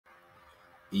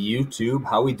YouTube,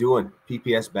 how we doing?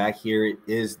 PPS back here. It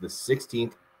is the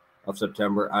 16th of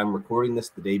September. I'm recording this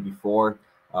the day before.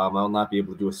 I'll not be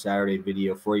able to do a Saturday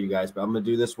video for you guys, but I'm going to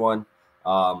do this one.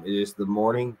 It is the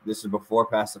morning. This is before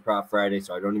Pass the Prop Friday,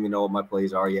 so I don't even know what my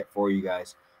plays are yet for you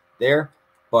guys there.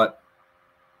 But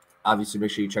obviously,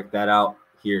 make sure you check that out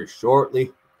here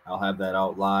shortly. I'll have that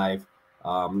out live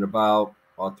in about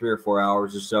 3 or 4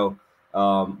 hours or so. But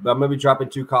I'm going to be dropping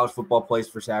 2 college football plays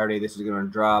for Saturday. This is going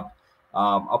to drop.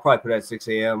 I'll probably put it at 6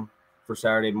 a.m. for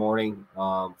Saturday morning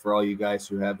for all you guys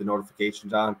who have the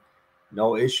notifications on.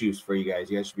 No issues for you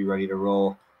guys. You guys should be ready to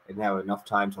roll and have enough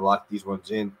time to lock these ones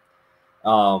in.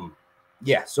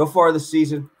 Yeah, so far this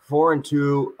season,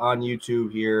 4-2 on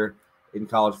YouTube here in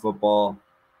college football.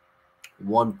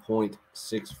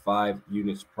 1.65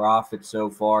 units profit so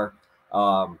far.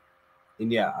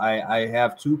 And yeah, I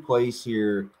have 2 plays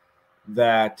here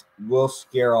that will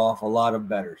scare off a lot of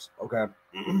bettors. Okay.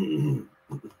 Going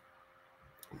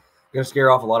to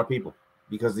scare off a lot of people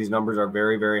because these numbers are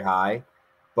very, very high.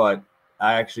 But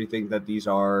I actually think that these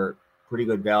are pretty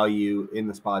good value in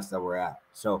the spots that we're at.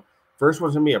 So first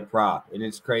one's going to be a prop, and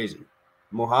it's crazy.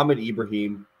 Mohamed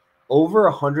Ibrahim,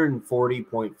 over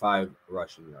 140.5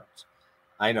 rushing yards.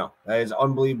 I know. That is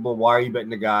unbelievable. Why are you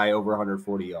betting a guy over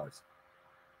 140 yards?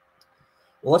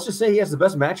 Well, let's just say he has the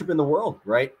best matchup in the world,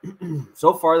 right?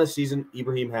 So far this season,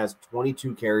 Ibrahim has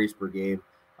 22 carries per game.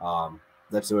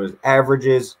 That's what his average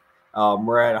is.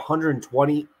 We're at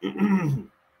 120,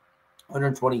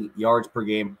 120 yards per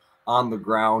game on the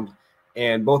ground.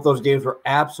 And both those games were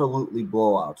absolutely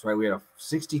blowouts, right? We had a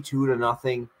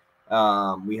 62-0.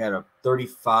 We had a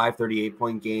 35,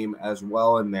 38-point game as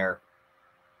well in there.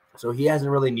 So he hasn't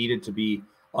really needed to be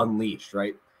unleashed,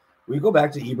 right? We go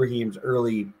back to Ibrahim's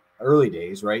early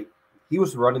days, right? He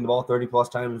was running the ball 30-plus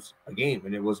times a game,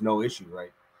 and it was no issue,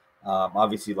 right?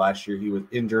 Obviously, last year he was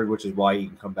injured, which is why he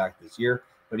can come back this year.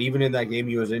 But even in that game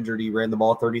he was injured, he ran the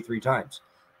ball 33 times.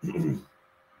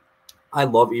 I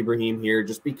love Ibrahim here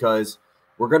just because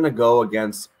we're going to go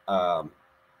against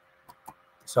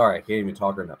sorry, I can't even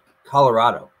talk right now.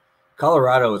 Colorado.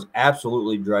 Colorado is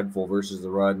absolutely dreadful versus the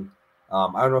run.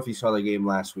 I don't know if you saw the game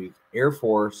last week. Air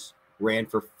Force ran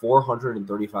for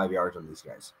 435 yards on these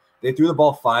guys. They threw the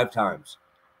ball 5 times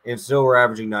and still were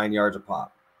averaging 9 yards a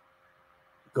pop.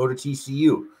 Go to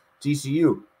TCU.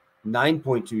 TCU,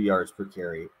 9.2 yards per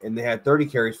carry, and they had 30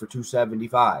 carries for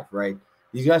 275, right?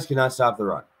 These guys cannot stop the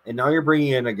run. And now you're bringing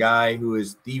in a guy who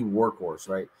is the workhorse,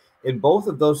 right? In both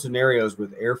of those scenarios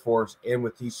with Air Force and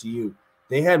with TCU,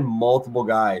 they had multiple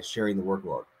guys sharing the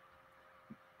workload.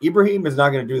 Ibrahim is not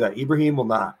going to do that. Ibrahim will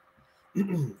not.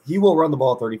 He will run the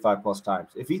ball 35-plus times.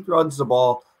 If he runs the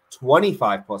ball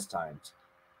 25-plus times,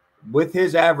 with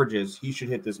his averages, he should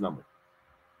hit this number.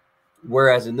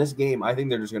 Whereas in this game, I think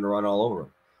they're just going to run all over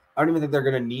him. I don't even think they're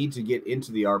going to need to get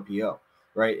into the RPO,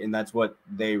 right? And that's what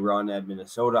they run at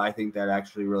Minnesota. I think that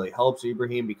actually really helps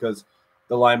Ibrahim because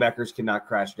the linebackers cannot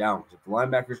crash down. If the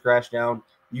linebackers crash down,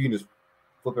 you can just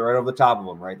flip it right over the top of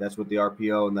them, right? That's what the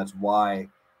RPO, and that's why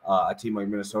a team like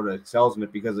Minnesota excels in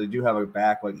it because they do have a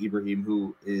back like Ibrahim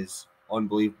who is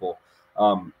unbelievable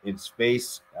in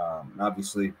space,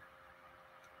 obviously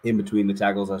in between the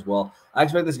tackles as well. I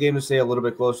expect this game to stay a little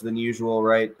bit closer than usual,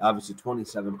 right? Obviously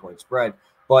 27-point spread,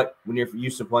 but when you're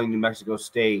used to playing New Mexico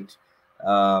State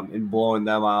and blowing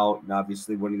them out and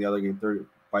obviously winning the other game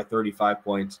by 35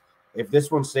 points, if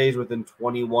this one stays within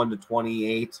 21 to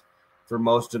 28 for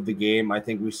most of the game, I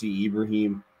think we see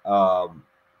Ibrahim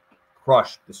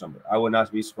crush this number. I would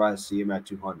not be surprised to see him at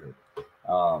 200.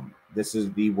 This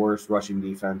is the worst rushing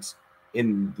defense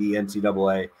in the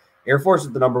NCAA. Air Force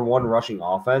is the number 1 rushing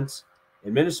offense,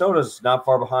 and Minnesota's not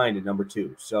far behind at number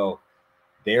 2. So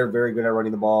they're very good at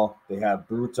running the ball. They have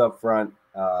brutes up front.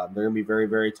 They're going to be very,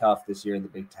 very tough this year in the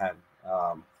Big Ten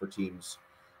for teams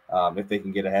if they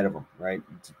can get ahead of them, right?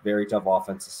 It's a very tough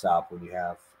offense to stop when you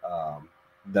have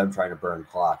them trying to burn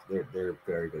clock. They're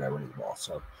very good at running the ball.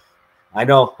 So I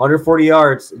know 140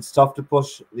 yards, it's tough to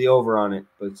push the over on it,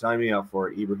 but sign me up for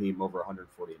it. Ibrahim over 140.5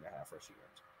 rushing yards.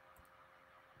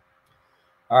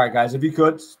 All right, guys, if you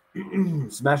could,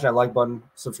 smash that like button,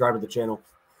 subscribe to the channel.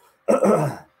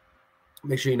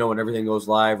 Make sure you know when everything goes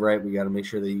live, right? We got to make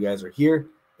sure that you guys are here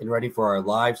and ready for our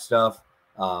live stuff.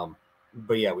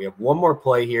 But, yeah, we have one more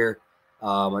play here,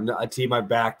 a team I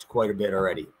backed quite a bit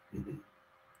already.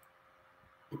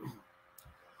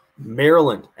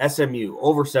 Maryland, SMU,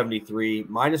 over 73,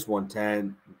 minus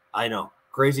 110. I know,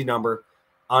 crazy number.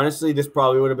 Honestly, this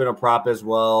probably would have been a prop as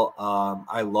well.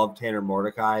 I love Tanner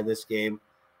Mordecai this game,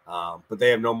 but they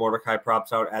have no Mordecai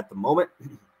props out at the moment.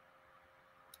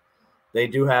 They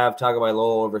do have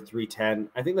Tagovailoa over 310.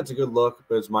 I think that's a good look,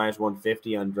 but it's minus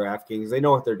 150 on DraftKings. They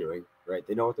know what they're doing, right?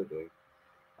 They know what they're doing.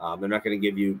 They're not going to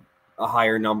give you a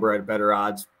higher number at better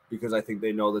odds because I think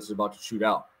they know this is about to shoot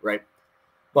out, right?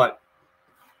 But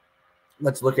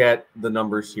let's look at the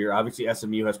numbers here. Obviously,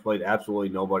 SMU has played absolutely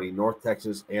nobody. North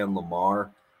Texas and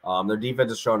Lamar. Their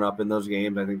defense has shown up in those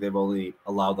games. I think they've only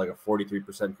allowed like a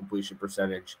 43% completion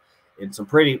percentage in some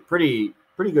pretty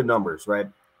good numbers, right?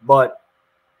 But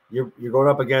you're going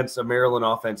up against a Maryland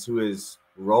offense who is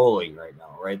rolling right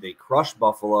now, right? They crushed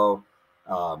Buffalo.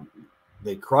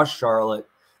 They crushed Charlotte.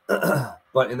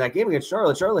 But in that game against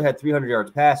Charlotte, Charlotte had 300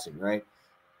 yards passing, right?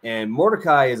 And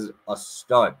Mordecai is a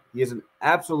stud. He is an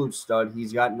absolute stud.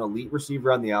 He's got an elite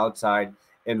receiver on the outside,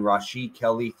 and Rashid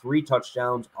Kelly, 3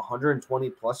 touchdowns,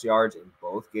 120-plus yards in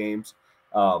both games.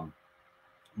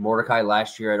 Mordecai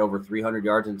last year had over 300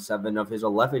 yards in 7 of his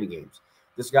 11 games.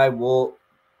 This guy will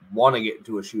want to get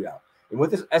into a shootout. And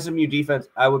with this SMU defense,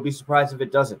 I would be surprised if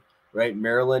it doesn't, right?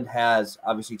 Maryland has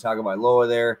obviously Tagovailoa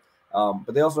there,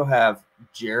 but they also have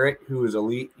Jarrett, who is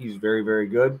elite. He's very, very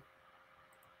good.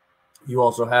 You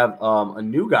also have a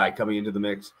new guy coming into the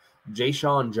mix,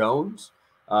 Jayshon Jones.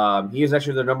 He is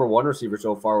actually their number 1 receiver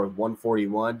so far with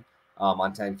 141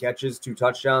 on 10 catches, 2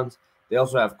 touchdowns. They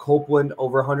also have Copeland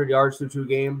over 100 yards through 2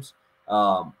 games.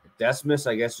 Desmus,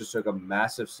 I guess, just took a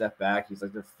massive step back. He's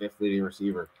like their 5th leading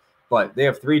receiver. But they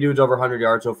have 3 dudes over 100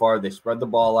 yards so far. They spread the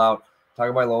ball out.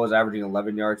 Tagovailoa is averaging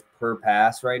 11 yards per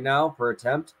pass right now, per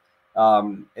attempt.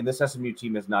 And this SMU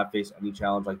team has not faced any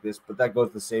challenge like this, but that goes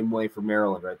the same way for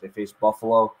Maryland, right? They faced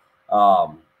Buffalo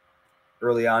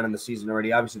early on in the season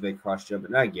already. Obviously, they crushed them,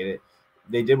 and I get it.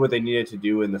 They did what they needed to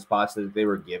do in the spots that they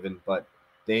were given, but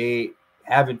they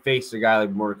haven't faced a guy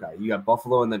like Mordecai. You got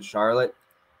Buffalo and then Charlotte.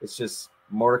 It's just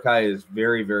Mordecai is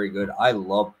very, very good. I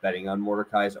love betting on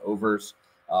Mordecai's overs.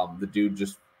 The dude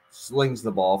just slings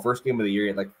the ball. First game of the year, he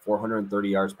had like 430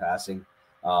 yards passing.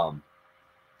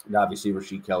 And obviously,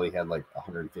 Rashid Kelly had like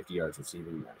 150 yards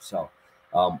receiving there. So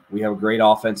we have great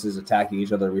offenses attacking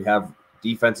each other. We have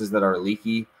defenses that are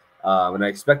leaky, and I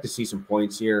expect to see some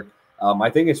points here. I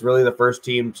think it's really the first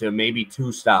team to maybe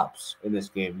 2 stops in this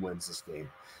game wins this game.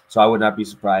 So I would not be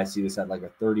surprised to see this at like a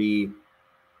 30.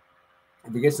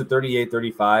 If it gets to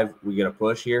 38-35, we get a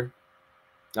push here.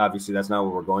 Obviously, that's not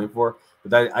what we're going for.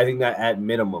 But I think that at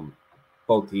minimum,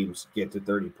 both teams get to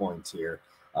 30 points here.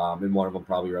 And one of them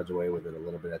probably runs away with it a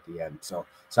little bit at the end. So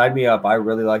sign me up. I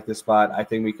really like this spot. I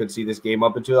think we could see this game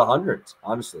up into the hundreds.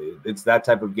 Honestly, it's that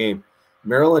type of game.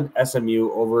 Maryland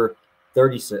SMU over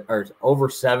 36 or over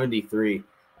 73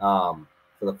 for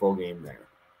the full game there.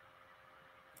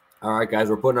 All right, guys,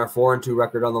 we're putting our 4-2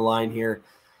 record on the line here.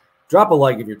 Drop a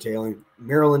like if you're tailing.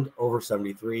 Maryland over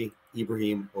 73.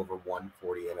 Ibrahim over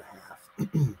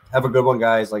 140.5. Have a good one,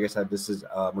 guys. Like I said, this is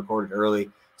recorded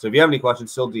early. So if you have any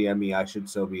questions, still DM me. I should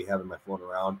still be having my phone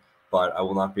around, but I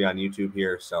will not be on YouTube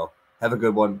here. So have a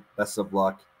good one. Best of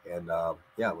luck. And,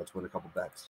 yeah, let's win a couple bets.